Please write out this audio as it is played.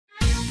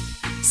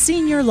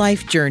Senior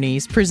Life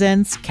Journeys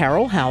presents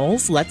Carol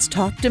Howell's Let's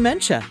Talk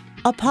Dementia,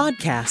 a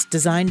podcast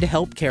designed to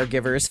help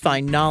caregivers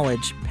find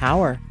knowledge,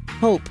 power,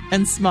 hope,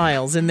 and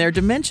smiles in their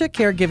dementia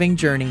caregiving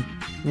journey.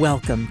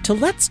 Welcome to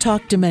Let's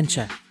Talk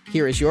Dementia.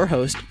 Here is your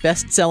host,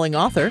 best-selling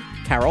author,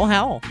 Carol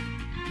Howell.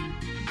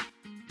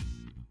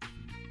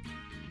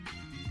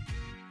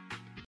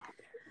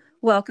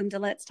 Welcome to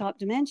Let's Talk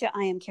Dementia.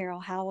 I am Carol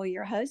Howell,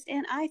 your host,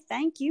 and I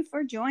thank you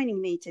for joining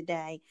me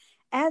today.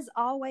 As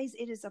always,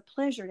 it is a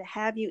pleasure to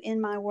have you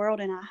in my world,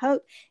 and I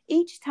hope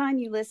each time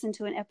you listen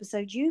to an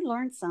episode, you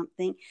learn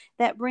something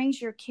that brings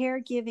your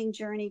caregiving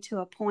journey to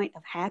a point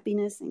of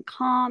happiness and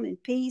calm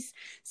and peace,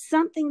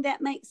 something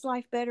that makes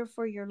life better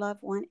for your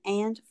loved one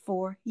and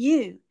for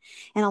you.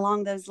 And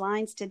along those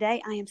lines today,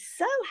 I am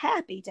so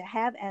happy to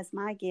have as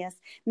my guest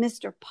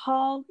Mr.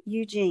 Paul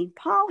Eugene.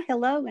 Paul,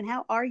 hello, and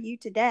how are you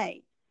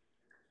today?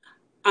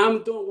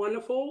 I'm doing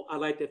wonderful. I'd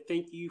like to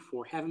thank you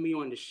for having me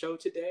on the show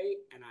today,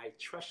 and I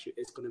trust you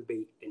it's going to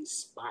be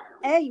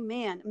inspiring.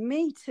 Amen.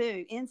 Me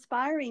too.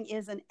 Inspiring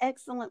is an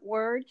excellent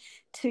word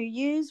to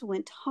use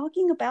when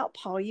talking about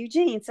Paul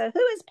Eugene. So who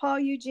is Paul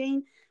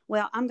Eugene?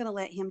 Well, I'm going to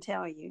let him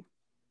tell you.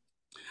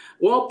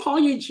 Well,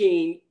 Paul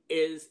Eugene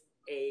is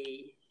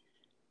a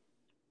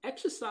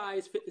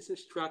exercise fitness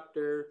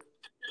instructor,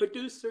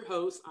 producer,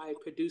 host. I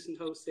produce and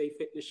host a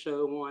fitness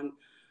show on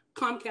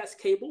Comcast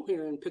Cable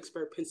here in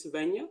Pittsburgh,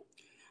 Pennsylvania.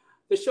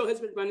 The show has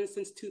been running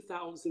since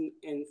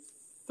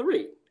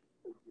 2003,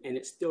 and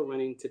it's still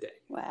running today.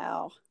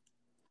 Wow.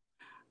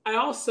 I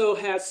also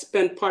have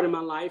spent part of my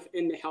life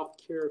in the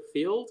healthcare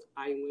field.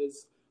 I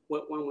was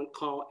what one would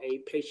call a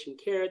patient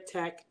care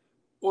tech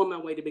on my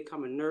way to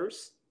become a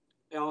nurse.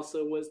 I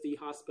also was the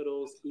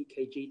hospital's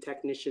EKG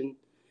technician.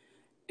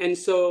 And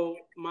so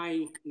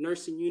my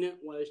nursing unit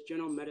was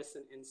general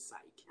medicine and psych.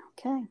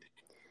 Okay.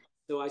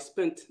 So I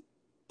spent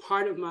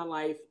part of my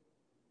life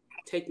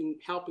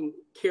helping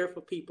care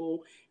for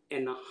people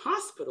in the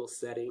hospital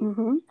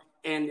setting,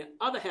 and the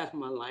other half of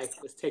my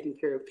life was taking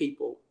care of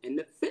people in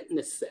the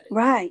fitness setting.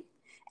 Right.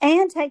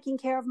 And taking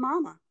care of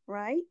mama,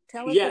 right?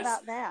 Tell us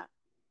about that.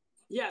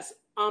 Yes.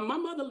 My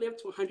mother lived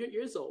to 100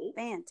 years old.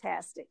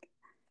 Fantastic.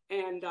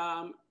 And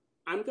I'm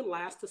the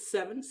last of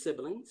 7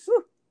 siblings.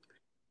 Whew.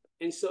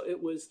 And so it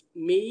was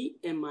me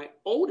and my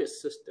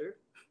oldest sister.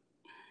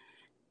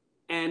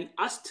 And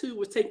us two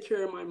would take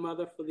care of my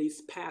mother for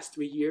these past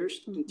 3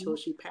 years until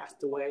she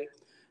passed away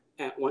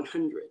at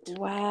 100.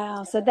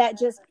 Wow. So that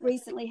just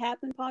recently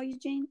happened, Paul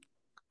Eugene?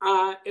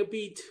 It'll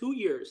be 2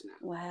 years now.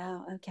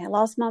 Wow. Okay. I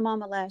lost my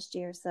mama last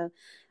year, so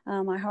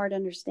my heart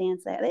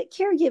understands that.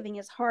 Caregiving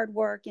is hard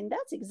work, and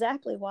that's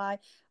exactly why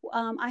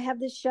I have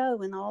this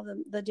show and all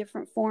the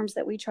different forms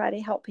that we try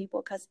to help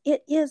people, because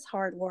it is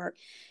hard work.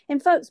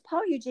 And folks,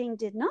 Paul Eugene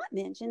did not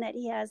mention that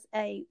he has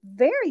a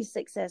very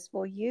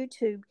successful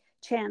YouTube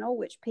channel,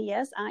 which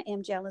P.S. I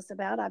am jealous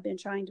about. I've been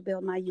trying to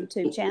build my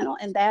YouTube channel,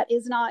 and that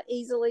is not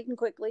easily and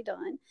quickly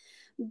done.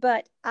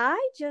 But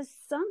I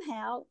just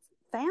somehow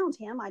found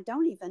him. I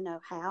don't even know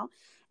how,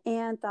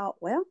 and thought,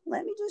 well,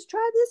 let me just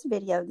try this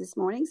video this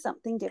morning,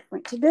 something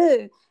different to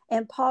do.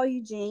 And Paul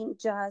Eugene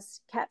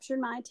just captured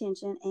my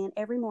attention, and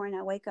every morning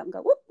I wake up and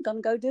go, whoop, I'm going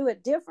to go do a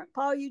different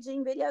Paul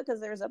Eugene video because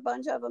there's a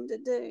bunch of them to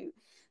do.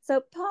 So,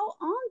 Paul,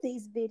 on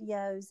these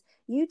videos,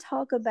 you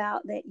talk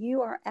about that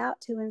you are out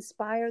to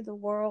inspire the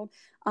world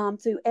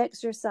through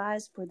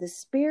exercise for the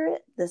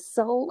spirit, the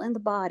soul, and the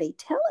body.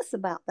 Tell us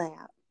about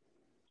that.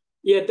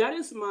 Yeah, that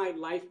is my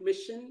life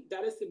mission.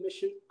 That is the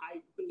mission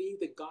I believe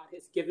that God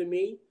has given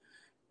me.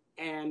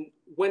 And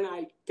when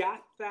I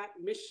got that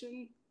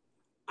mission,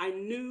 I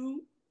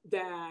knew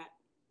that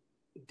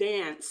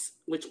dance,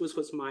 which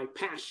was my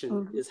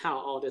passion, is how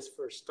all this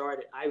first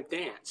started. I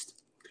danced.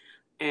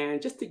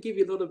 And just to give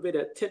you a little bit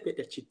of tidbit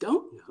that you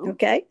don't know,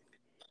 okay,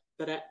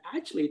 that I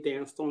actually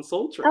danced on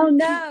Soul Train. Oh,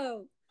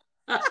 no.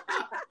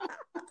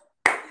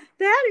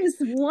 That is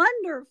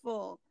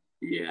wonderful.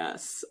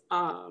 Yes.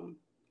 Now,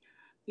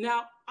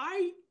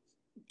 I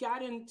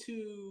got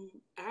into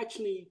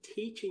actually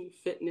teaching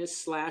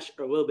fitness /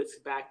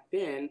 aerobics back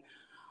then.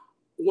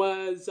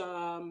 I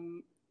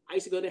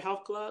used to go to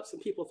health clubs,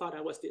 and people thought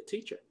I was their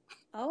teacher.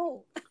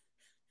 Oh.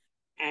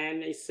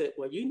 And they said,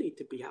 well, you need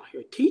to be out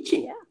here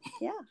teaching.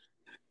 Yeah.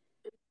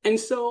 And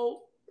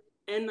so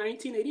in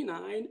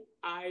 1989,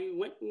 I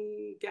went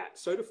and got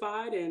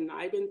certified, and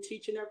I've been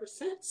teaching ever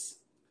since.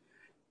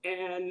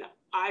 And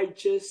I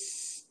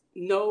just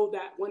know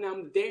that when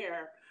I'm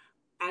there,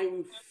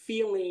 I'm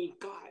feeling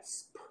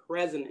God's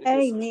presence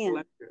and His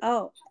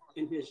pleasure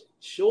and His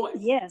joy.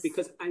 Yes.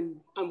 Because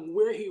I'm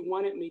where He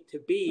wanted me to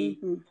be.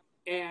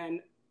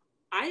 And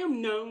I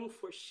am known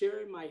for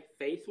sharing my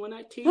faith when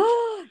I teach.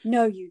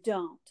 No, you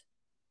don't.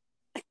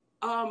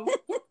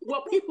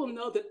 Well, people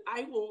know that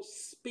I will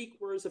speak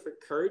words of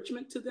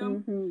encouragement to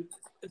them.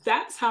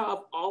 That's how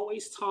I've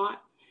always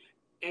taught.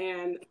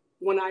 And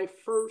when I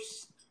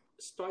first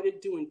started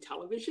doing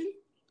television,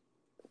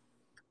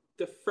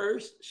 the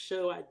first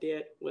show I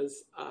did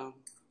was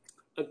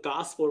a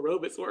gospel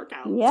aerobics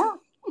workout. Yeah.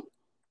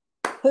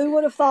 Who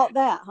would have thought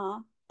that, huh?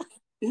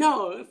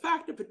 No, in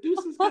fact, the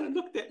producers kind of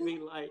looked at me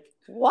like,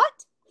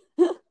 what?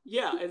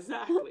 yeah,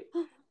 exactly.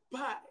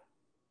 But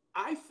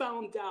I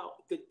found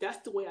out that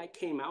that's the way I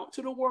came out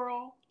to the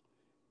world.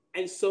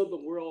 And so the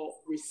world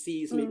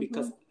receives me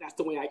because that's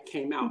the way I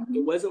came out.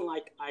 It wasn't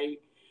like I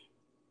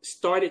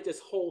started this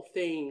whole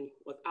thing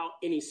without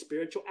any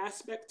spiritual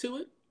aspect to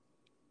it.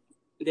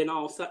 And then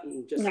all of a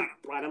sudden just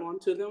brought it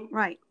onto them.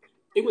 Right.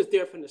 It was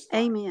there from the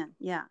start. Amen.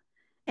 Yeah.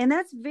 And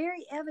that's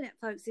very evident,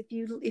 folks. If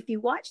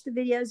you watch the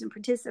videos and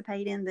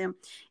participate in them,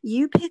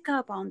 you pick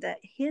up on that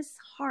his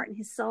heart and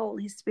his soul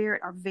and his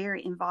spirit are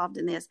very involved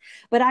in this.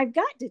 But I've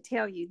got to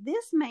tell you,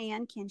 this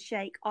man can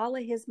shake all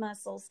of his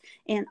muscles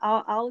and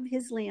all of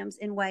his limbs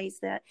in ways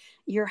that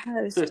your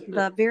host,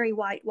 the very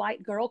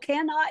white girl,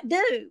 cannot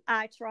do.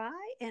 I try,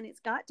 and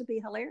it's got to be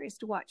hilarious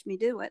to watch me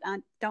do it. I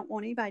don't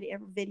want anybody to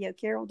ever video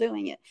Carol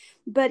doing it.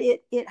 But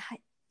it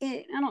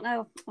I don't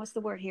know what's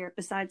the word here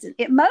besides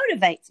it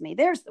motivates me.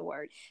 There's the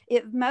word.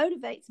 It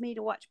motivates me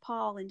to watch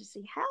Paul and to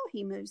see how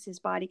he moves his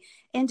body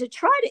and to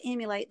try to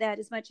emulate that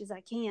as much as I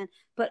can,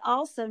 but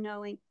also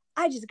knowing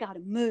I just got to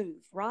move,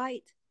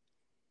 right?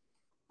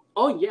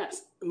 Oh,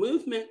 yes.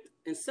 Movement.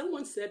 And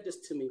someone said this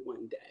to me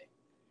one day,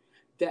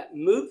 that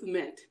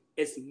movement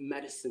is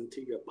medicine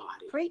to your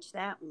body. Preach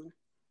that one.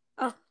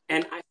 Oh.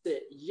 And I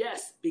said,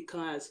 yes,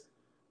 because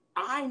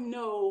I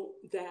know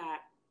that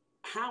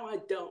how I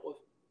dealt with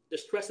the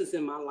stresses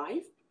in my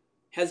life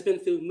has been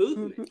through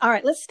movement. All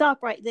right, let's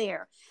stop right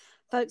there.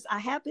 Folks, I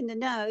happen to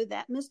know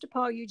that Mr.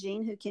 Paul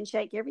Eugene, who can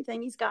shake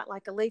everything he's got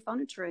like a leaf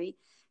on a tree,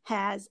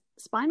 has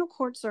spinal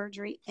cord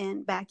surgery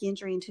and back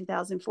injury in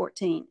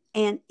 2014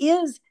 and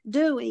is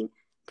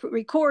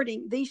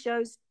recording these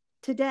shows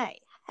today.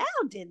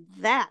 How did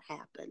that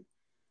happen?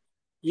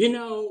 You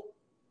know,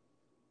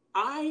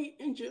 I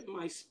injured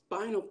my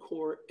spinal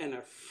cord in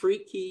a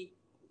freaky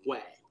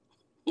way.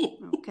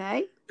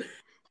 Okay.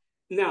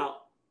 Now,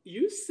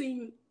 you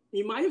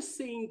might have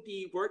seen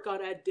the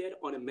workout I did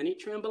on a mini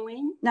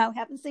trampoline. No,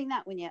 haven't seen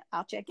that one yet.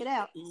 I'll check it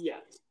out.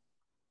 Yes.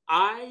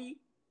 I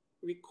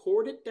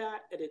recorded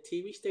that at a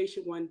TV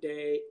station one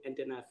day, and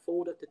then I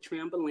folded the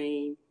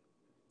trampoline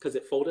because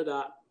it folded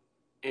up,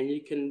 and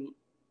you can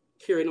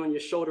carry it on your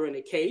shoulder in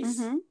a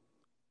case.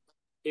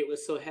 It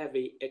was so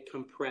heavy, it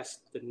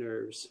compressed the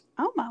nerves.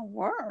 Oh, my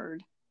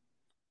word.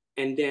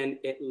 And then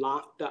it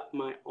locked up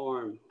my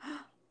arm.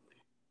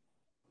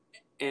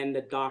 And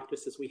the doctor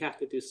says, we have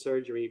to do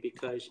surgery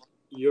because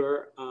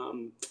your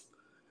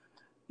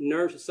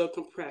nerves are so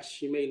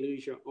compressed, you may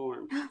lose your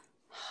arm.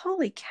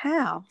 Holy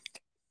cow.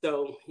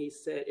 So he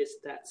said it's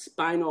that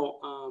spinal,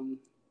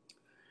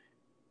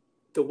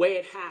 the way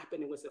it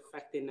happened, it was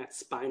affecting that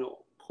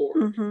spinal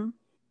cord.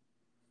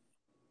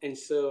 And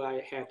so I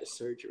had the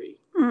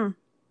surgery.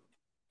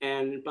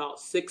 And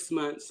about 6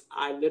 months,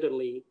 I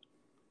literally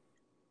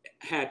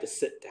had to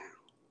sit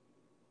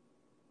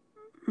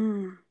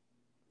down.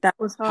 That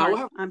was hard.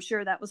 However, I'm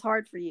sure that was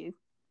hard for you.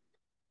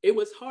 It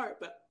was hard,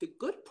 but the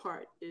good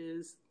part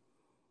is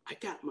I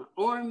got my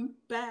arm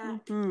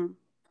back and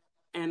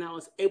I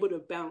was able to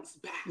bounce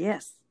back.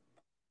 Yes.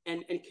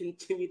 And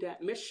continue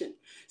that mission.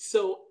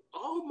 So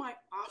all my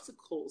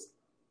obstacles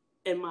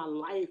in my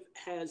life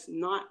has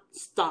not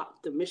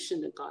stopped the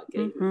mission that God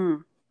gave me.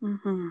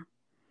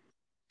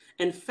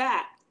 In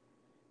fact,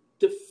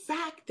 the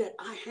fact that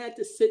I had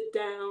to sit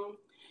down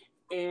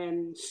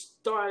and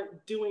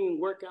start doing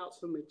workouts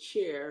from a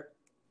chair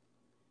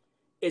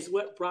is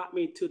what brought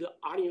me to the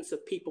audience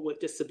of people with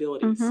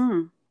disabilities.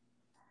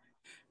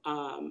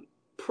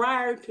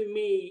 Prior to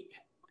me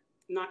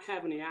not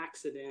having an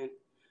accident,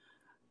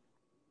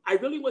 I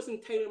really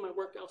wasn't tailoring my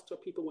workouts to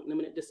people with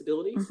limited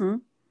disabilities.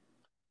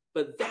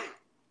 But that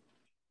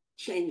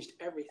changed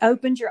everything.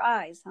 Opened your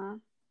eyes, huh?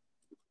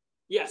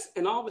 Yes.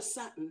 And all of a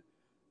sudden,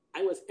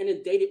 I was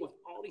inundated with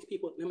all these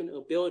people with limited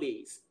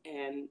abilities,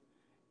 and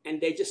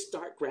they just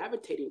start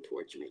gravitating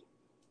towards me.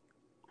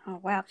 Oh,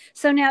 wow.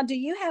 So now, do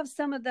you have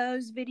some of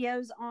those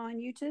videos on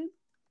YouTube?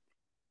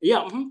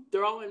 Yeah,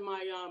 they're all in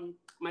my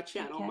my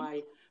channel,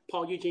 my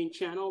Paul Eugene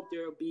channel.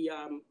 There'll be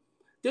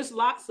there's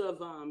lots of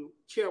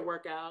chair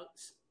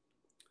workouts.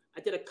 I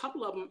did a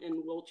couple of them in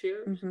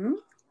wheelchair.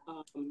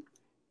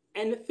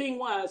 And the thing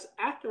was,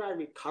 after I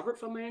recovered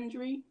from my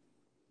injury,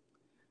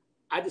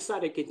 I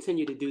decided to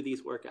continue to do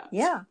these workouts.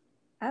 Yeah,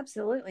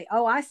 absolutely.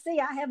 Oh, I see.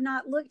 I have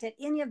not looked at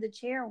any of the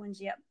chair ones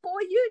yet. Boy,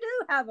 you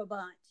do have a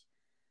bunch.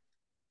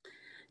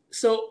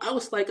 So I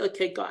was like,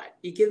 okay, God,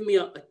 you give me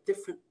a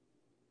different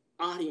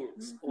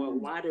audience or a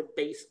wider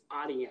based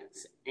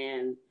audience.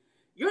 And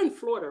you're in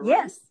Florida, right?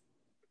 Yes.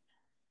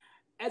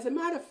 As a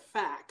matter of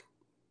fact,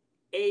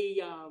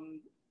 a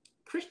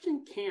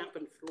Christian camp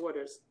in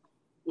Florida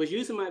was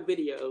using my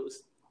videos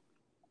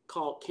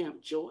called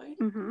Camp Joy.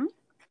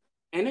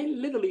 And they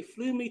literally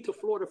flew me to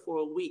Florida for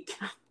a week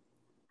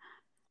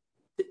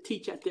to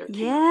teach at their camp.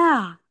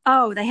 Yeah.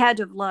 Oh, they had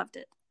to have loved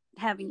it,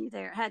 having you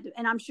there.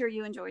 And I'm sure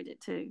you enjoyed it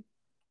too.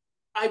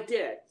 I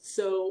did.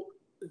 So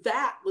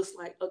that was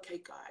like, okay,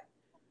 God,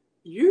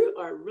 you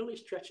are really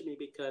stretching me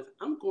because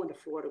I'm going to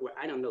Florida where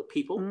I don't know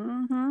people.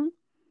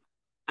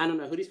 I don't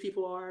know who these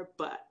people are,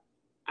 but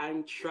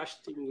I'm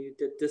trusting you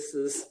that this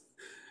is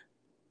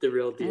the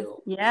real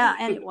deal. Yeah,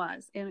 and it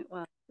was. And it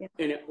was. Yeah.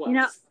 And it was. You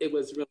know, it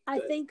was really I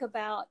good. think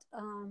about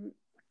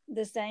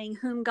the saying,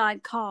 whom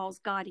God calls,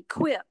 God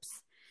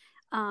equips.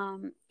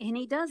 And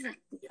he doesn't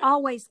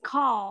always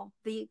call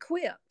the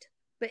equipped,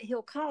 but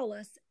he'll call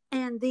us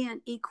and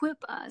then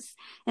equip us.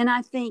 And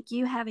I think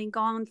you, having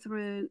gone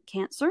through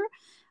cancer,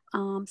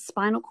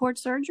 spinal cord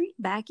surgery,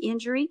 back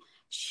injury,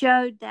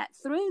 showed that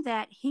through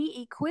that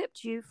he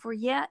equipped you for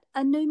yet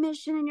a new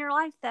mission in your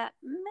life that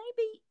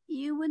maybe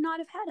you would not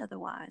have had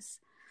otherwise.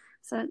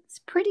 So it's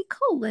pretty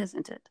cool,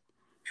 isn't it?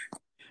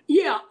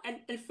 Yeah,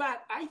 and in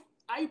fact,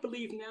 I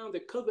believe now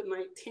that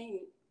COVID-19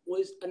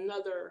 was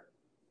another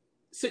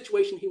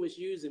situation he was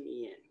using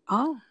me in.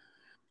 Oh.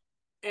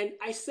 And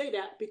I say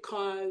that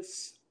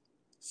because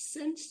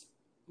since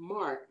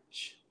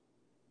March,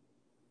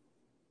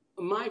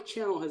 my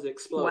channel has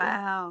exploded.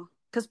 Wow.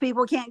 Because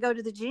people can't go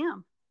to the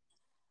gym.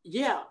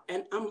 Yeah,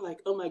 and I'm like,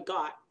 oh my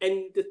God.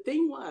 And the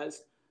thing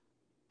was,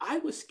 I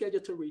was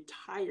scheduled to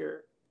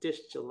retire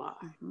this July.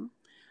 Mm-hmm.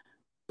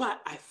 But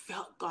I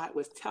felt God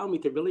was telling me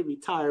to really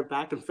retire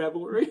back in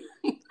February.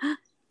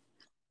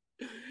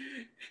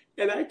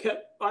 And I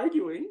kept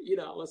arguing.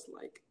 I was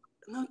like,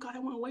 no, God, I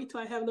want to wait till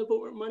I have a little bit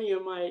more money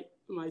in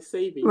my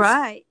savings.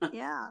 Right,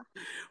 yeah.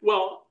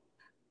 Well,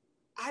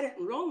 I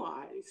didn't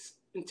realize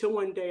until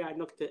one day I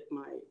looked at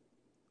my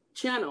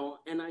channel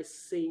and I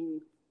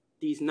seen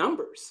these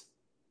numbers.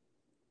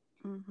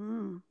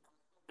 Mm-hmm.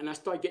 And I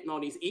started getting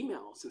all these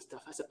emails and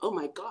stuff. I said, oh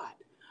my God.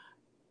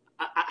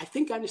 I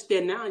think I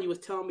understand now. And you was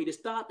telling me to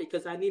stop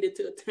because I needed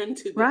to attend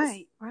to this.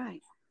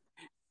 Right.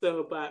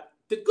 So, but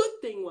the good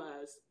thing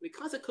was,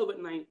 because of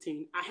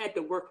COVID-19, I had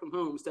to work from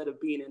home instead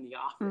of being in the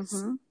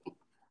office. Mm-hmm.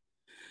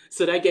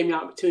 So that gave me an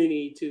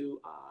opportunity to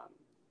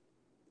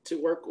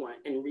work on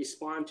and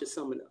respond to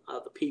some of the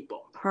other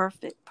people.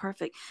 Perfect.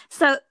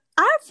 So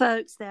our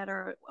folks that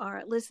are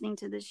listening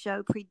to this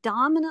show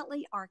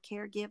predominantly are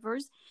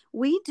caregivers.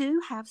 We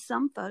do have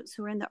some folks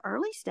who are in the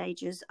early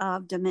stages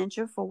of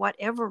dementia for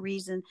whatever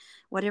reason,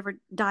 whatever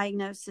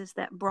diagnosis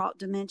that brought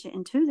dementia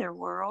into their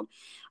world.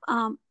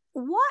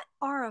 What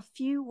are a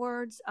few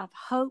words of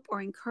hope or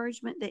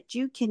encouragement that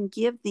you can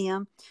give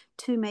them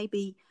to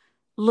maybe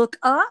look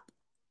up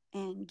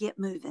and get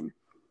moving?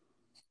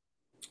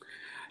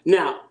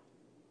 Now,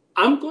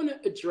 I'm going to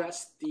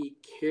address the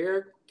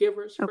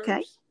caregivers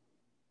first.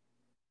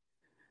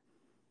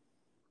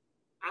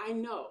 I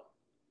know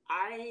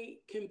I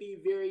can be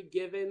very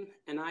giving,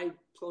 and I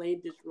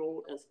played this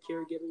role as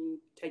caregiving,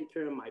 taking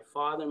care of my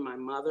father and my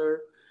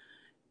mother,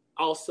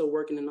 also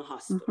working in the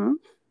hospital. Mm-hmm.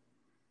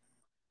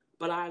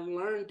 But I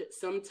learned that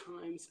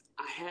sometimes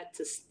I had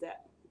to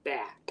step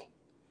back.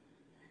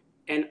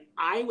 And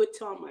I would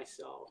tell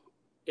myself,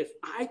 if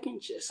I can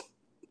just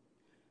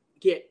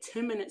get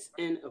 10 minutes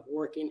in of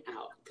working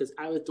out, because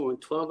I was doing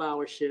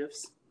 12-hour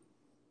shifts,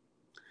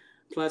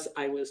 plus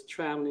I was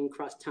traveling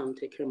across town to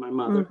take care of my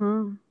mother,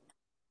 mm-hmm.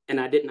 and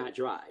I did not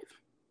drive.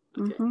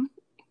 Okay. Mm-hmm.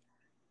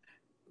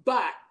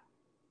 But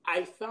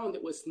I found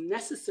it was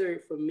necessary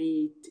for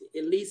me to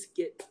at least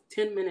get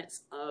 10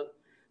 minutes of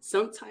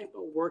some type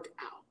of workout.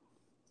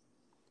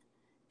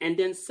 And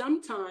then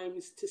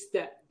sometimes to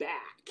step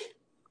back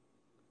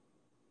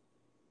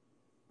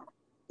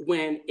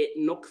when it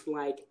looks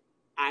like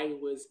I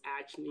was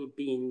actually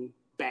being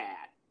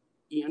bad.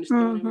 You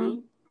understand mm-hmm. what I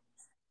mean?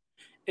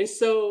 And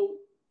so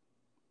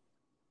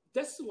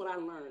this is what I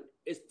learned,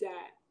 is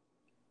that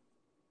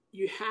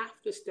you have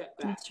to step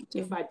back.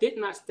 If I did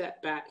not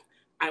step back,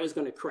 I was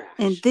going to crash.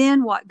 And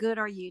then what good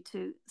are you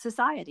to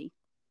society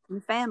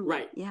and family?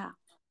 Right. Yeah.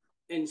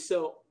 And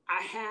so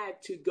I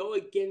had to go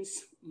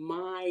against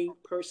my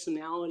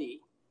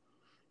personality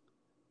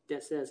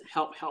that says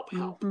help,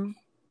 mm-hmm.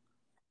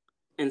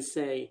 and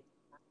say,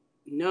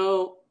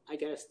 no, I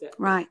got to step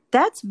right. back.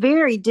 That's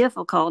very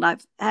difficult.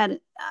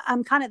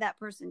 I'm kind of that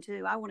person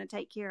too. I want to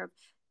take care of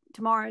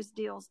tomorrow's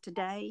deals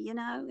today,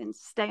 and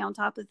stay on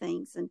top of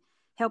things and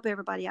help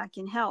everybody I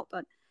can help.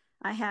 But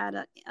I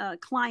had a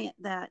client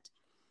that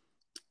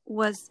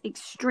was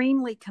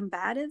extremely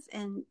combative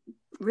and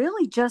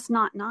really just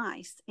not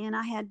nice. And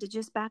I had to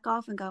just back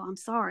off and go, I'm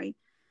sorry,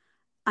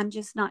 I'm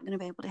just not going to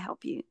be able to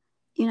help you,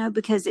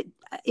 because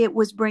it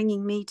was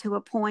bringing me to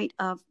a point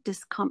of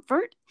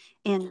discomfort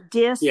and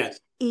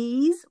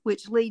dis-ease,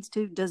 which leads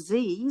to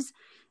disease.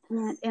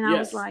 And yes. I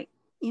was like,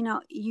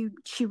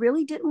 she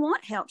really didn't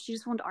want help. She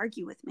just wanted to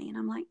argue with me. And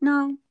I'm like,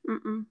 no.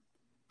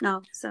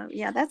 So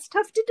yeah, that's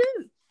tough to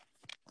do.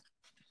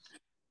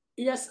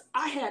 Yes,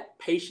 I had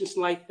patients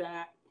like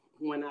that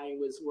when I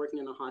was working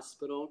in a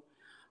hospital,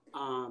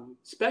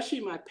 especially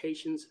my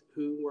patients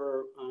who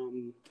were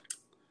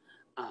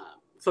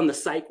from the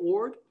psych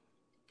ward.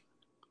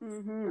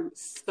 Mm-hmm.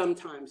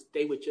 Sometimes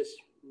they would just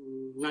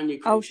run you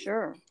crazy. Oh,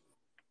 sure.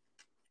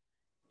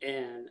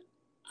 And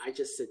I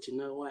just said, you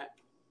know what?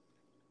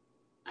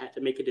 I have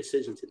to make a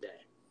decision today.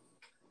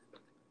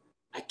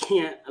 I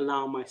can't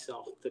allow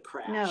myself to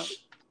crash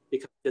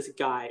because this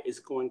guy is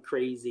going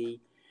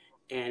crazy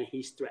and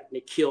he's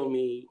threatening to kill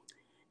me.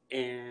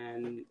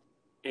 And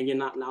and you're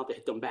not allowed to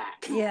hit them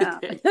back. Yeah.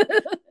 Okay?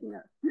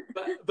 No.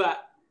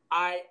 But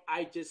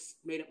I just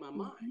made up my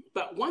mind.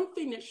 But one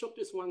thing that shook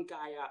this one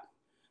guy up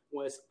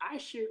was I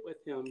shared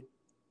with him,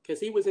 because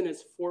he was in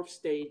his 4th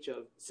stage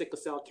of sickle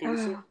cell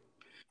cancer.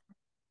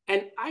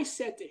 And I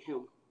said to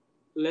him,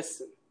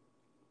 listen,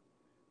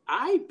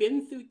 I've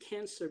been through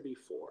cancer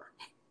before.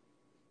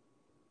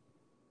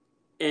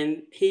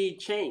 And he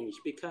changed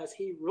because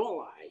he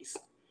realized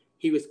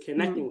he was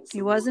connecting with someone.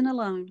 He wasn't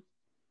alone.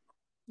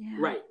 Yeah.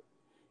 Right.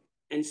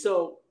 And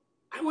so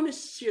I want to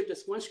share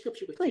this one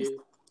scripture with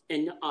you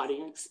and the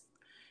audience,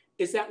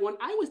 is that when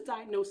I was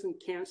diagnosed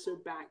with cancer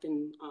back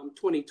in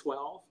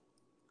 2012,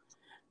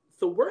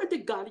 the word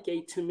that God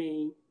gave to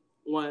me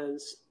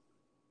was,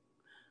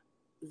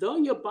 though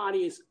your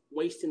body is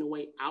wasting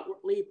away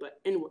outwardly, but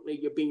inwardly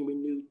you're being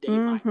renewed day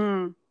by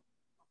day.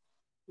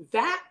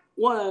 That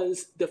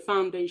was the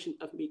foundation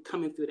of me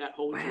coming through that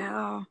whole journey.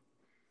 Wow.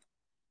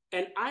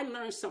 And I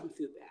learned something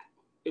through that.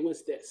 It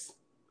was this.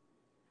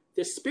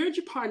 The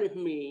spiritual part of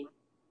me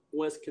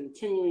was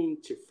continuing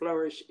to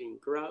flourish and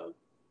grow.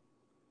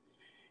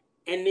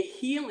 And the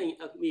healing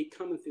of me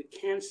coming through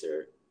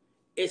cancer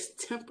is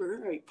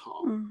temporary,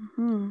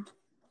 Paul.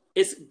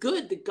 It's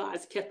good that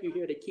God's kept you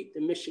here to keep the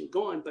mission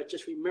going, but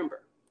just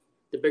remember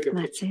the bigger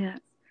picture. That's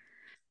it.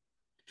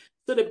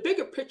 So the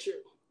bigger picture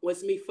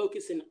was me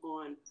focusing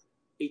on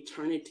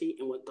eternity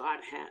and what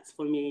God has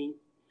for me,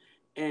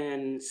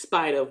 in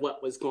spite of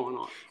what was going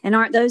on. And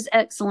aren't those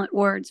excellent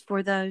words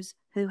for those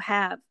who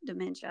have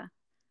dementia?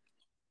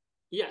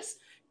 Yes.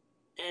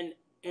 And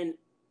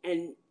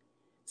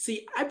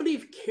see, I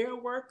believe care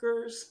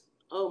workers,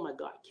 oh my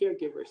God,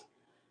 caregivers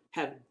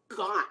have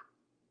got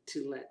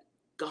to let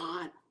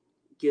God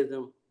give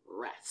them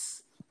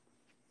rest.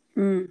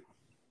 When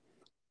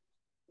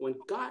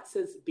God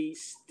says be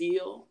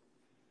still,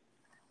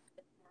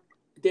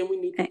 then we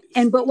need to be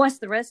still. But what's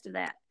the rest of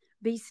that?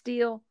 Be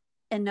still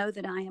and know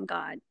that I am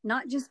God.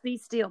 Not just be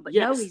still, but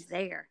know he's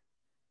there.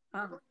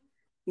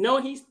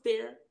 Know he's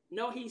there.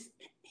 Know he's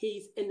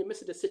in the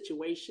midst of the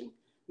situation.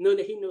 Know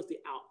that he knows the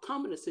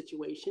outcome of the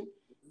situation,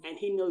 and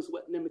he knows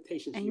what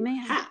limitations you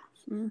have.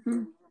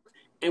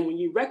 And when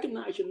you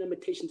recognize your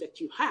limitations that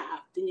you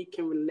have, then you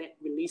can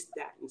release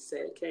that and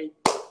say, okay,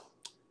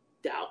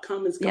 the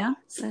outcome is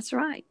God's. Yeah, that's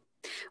right.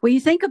 Well,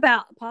 you think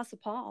about Apostle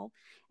Paul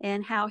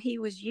and how he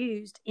was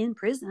used in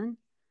prison.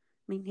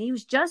 I mean, he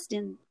was just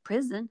in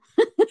prison.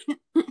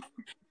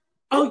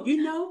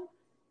 Oh,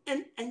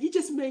 and you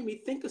just made me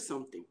think of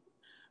something.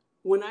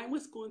 When I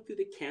was going through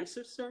the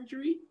cancer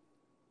surgery,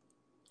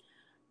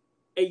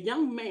 a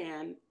young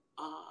man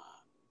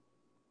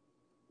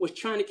was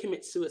trying to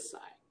commit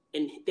suicide.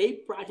 And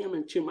they brought him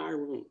into my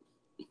room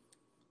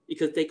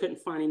because they couldn't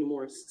find any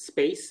more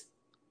space.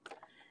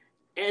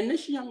 And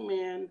this young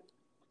man,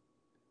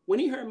 when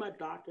he heard my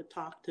doctor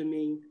talk to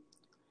me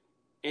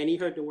and he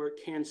heard the word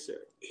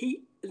cancer,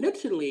 he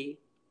literally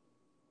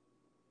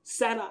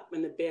sat up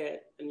in the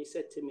bed and he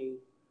said to me,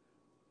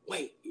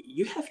 wait,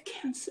 you have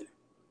cancer?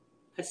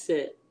 I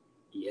said,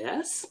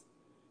 yes.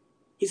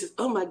 He says,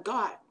 oh my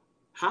God,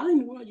 how in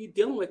the world are you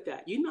dealing with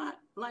that? You're not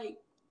like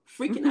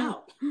freaking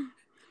out.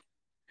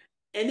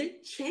 And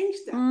it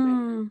changed that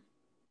man.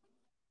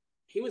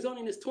 He was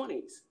only in his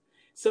 20s.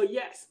 So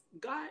yes,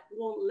 God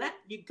won't let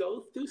you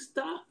go through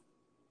stuff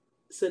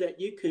so that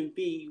you can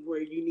be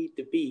where you need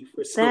to be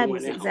for someone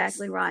else. That is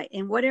exactly right.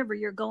 And whatever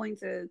you're going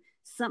through,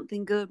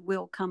 something good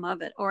will come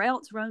of it. Or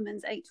else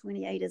Romans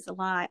 8:28 is a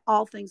lie.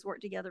 All things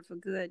work together for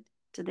good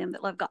to them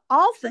that love God.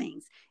 All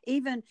things,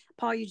 even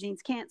Paul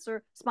Eugene's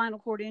cancer, spinal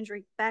cord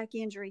injury, back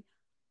injury,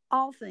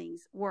 all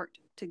things worked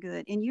to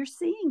good. And you're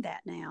seeing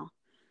that now.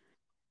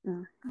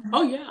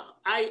 Oh yeah,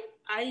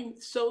 I'm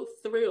so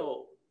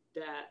thrilled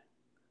that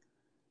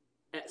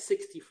at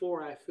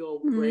 64 I feel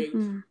great,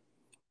 and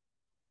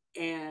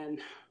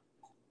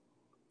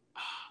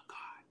oh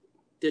God,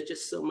 there's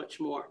just so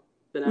much more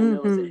that I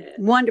know is ahead.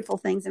 Wonderful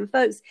things. And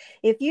folks,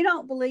 if you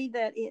don't believe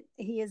that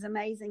he is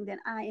amazing, then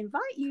I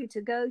invite you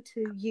to go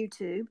to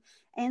YouTube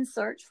and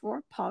search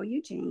for Paul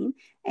Eugene.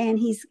 And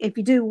if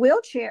you do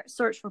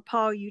search for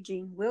Paul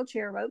Eugene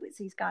wheelchair aerobics,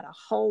 he's got a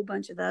whole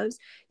bunch of those.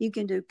 You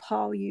can do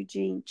Paul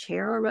Eugene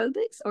chair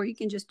aerobics, or you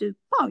can just do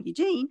Paul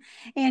Eugene.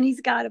 And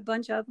he's got a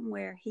bunch of them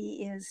where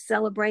he is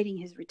celebrating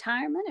his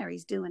retirement, or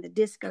he's doing a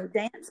disco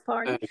dance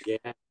party.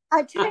 Yeah.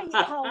 I tell you,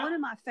 Paul, one of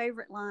my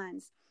favorite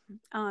lines,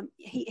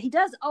 he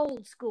does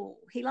old school.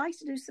 He likes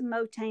to do some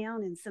Motown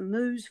and some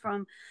moves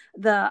from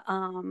the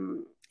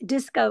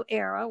disco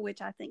era,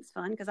 which I think is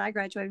fun because I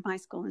graduated from high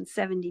school in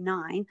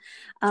 79.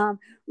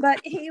 But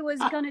he was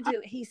going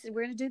to he said,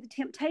 we're going to do the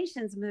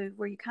Temptations move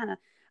where you kind of,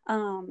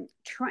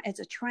 it's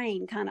a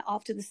train kind of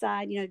off to the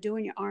side,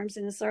 doing your arms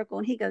in a circle.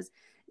 And he goes,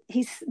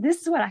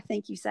 this is what I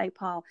think you say,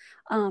 Paul.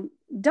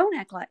 Don't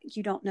act like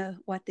you don't know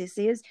what this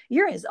is.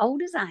 You're as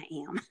old as I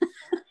am.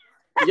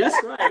 Yes,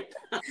 right.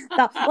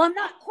 Well, I'm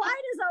not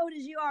quite as old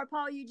as you are,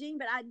 Paul Eugene,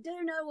 but I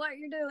do know what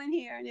you're doing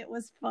here, and it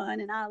was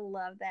fun, and I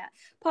love that.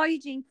 Paul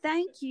Eugene,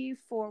 thank you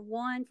for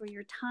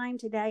your time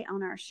today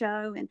on our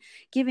show and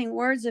giving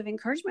words of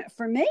encouragement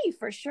for me,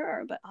 for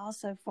sure, but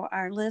also for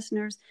our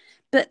listeners.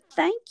 But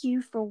thank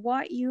you for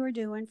what you are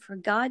doing for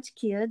God's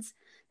kids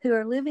who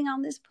are living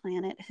on this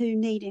planet, who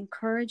need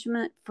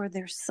encouragement for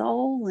their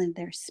soul and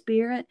their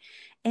spirit,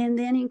 and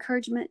then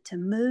encouragement to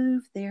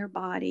move their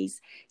bodies.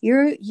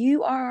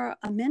 You are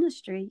a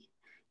ministry.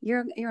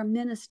 You're a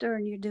minister,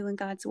 and you're doing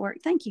God's work.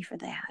 Thank you for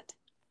that.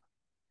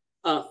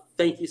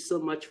 Thank you so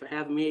much for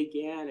having me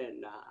again,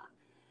 and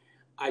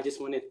I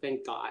just want to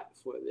thank God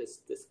for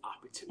this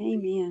opportunity.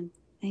 Amen.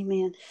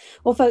 Amen.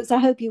 Well, folks, I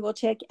hope you will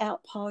check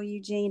out Paul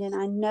Eugene, and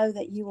I know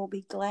that you will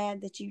be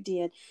glad that you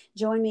did.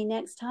 Join me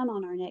next time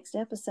on our next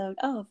episode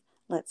of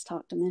Let's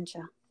Talk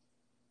Dementia.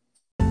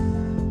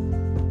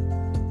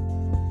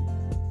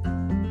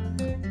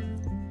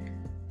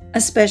 A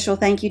special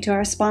thank you to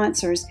our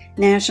sponsors,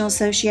 National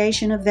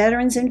Association of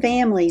Veterans and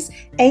Families,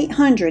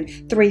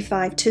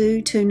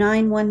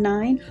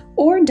 800-352-2919,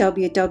 or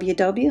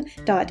www.navf.org.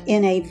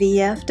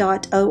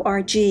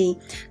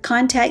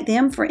 Contact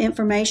them for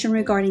information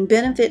regarding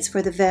benefits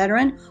for the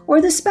veteran or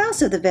the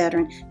spouse of the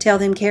veteran. Tell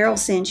them Carol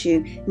sent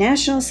you.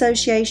 National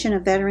Association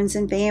of Veterans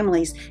and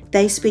Families.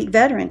 They speak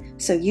veteran,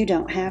 so you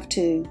don't have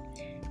to.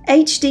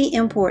 HD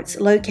Imports,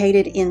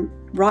 located in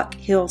Rock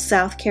Hill,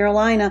 South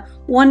Carolina.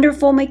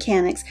 Wonderful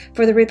mechanics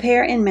for the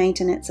repair and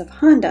maintenance of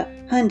Honda,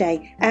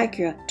 Hyundai,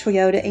 Acura,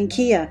 Toyota, and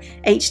Kia.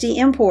 HD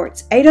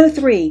Imports,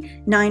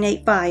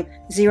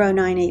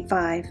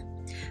 803-985-0985.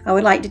 I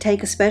would like to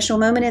take a special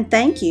moment and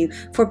thank you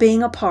for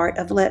being a part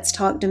of Let's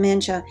Talk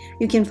Dementia.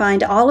 You can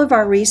find all of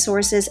our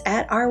resources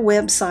at our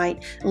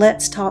website,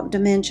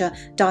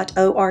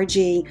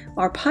 letstalkdementia.org.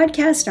 Our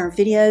podcasts, our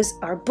videos,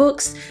 our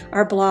books,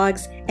 our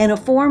blogs, and a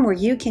form where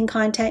you can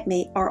contact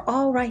me are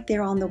all right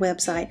there on the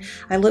website.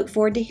 I look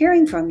forward to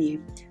hearing from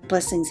you.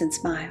 Blessings and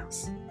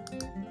smiles.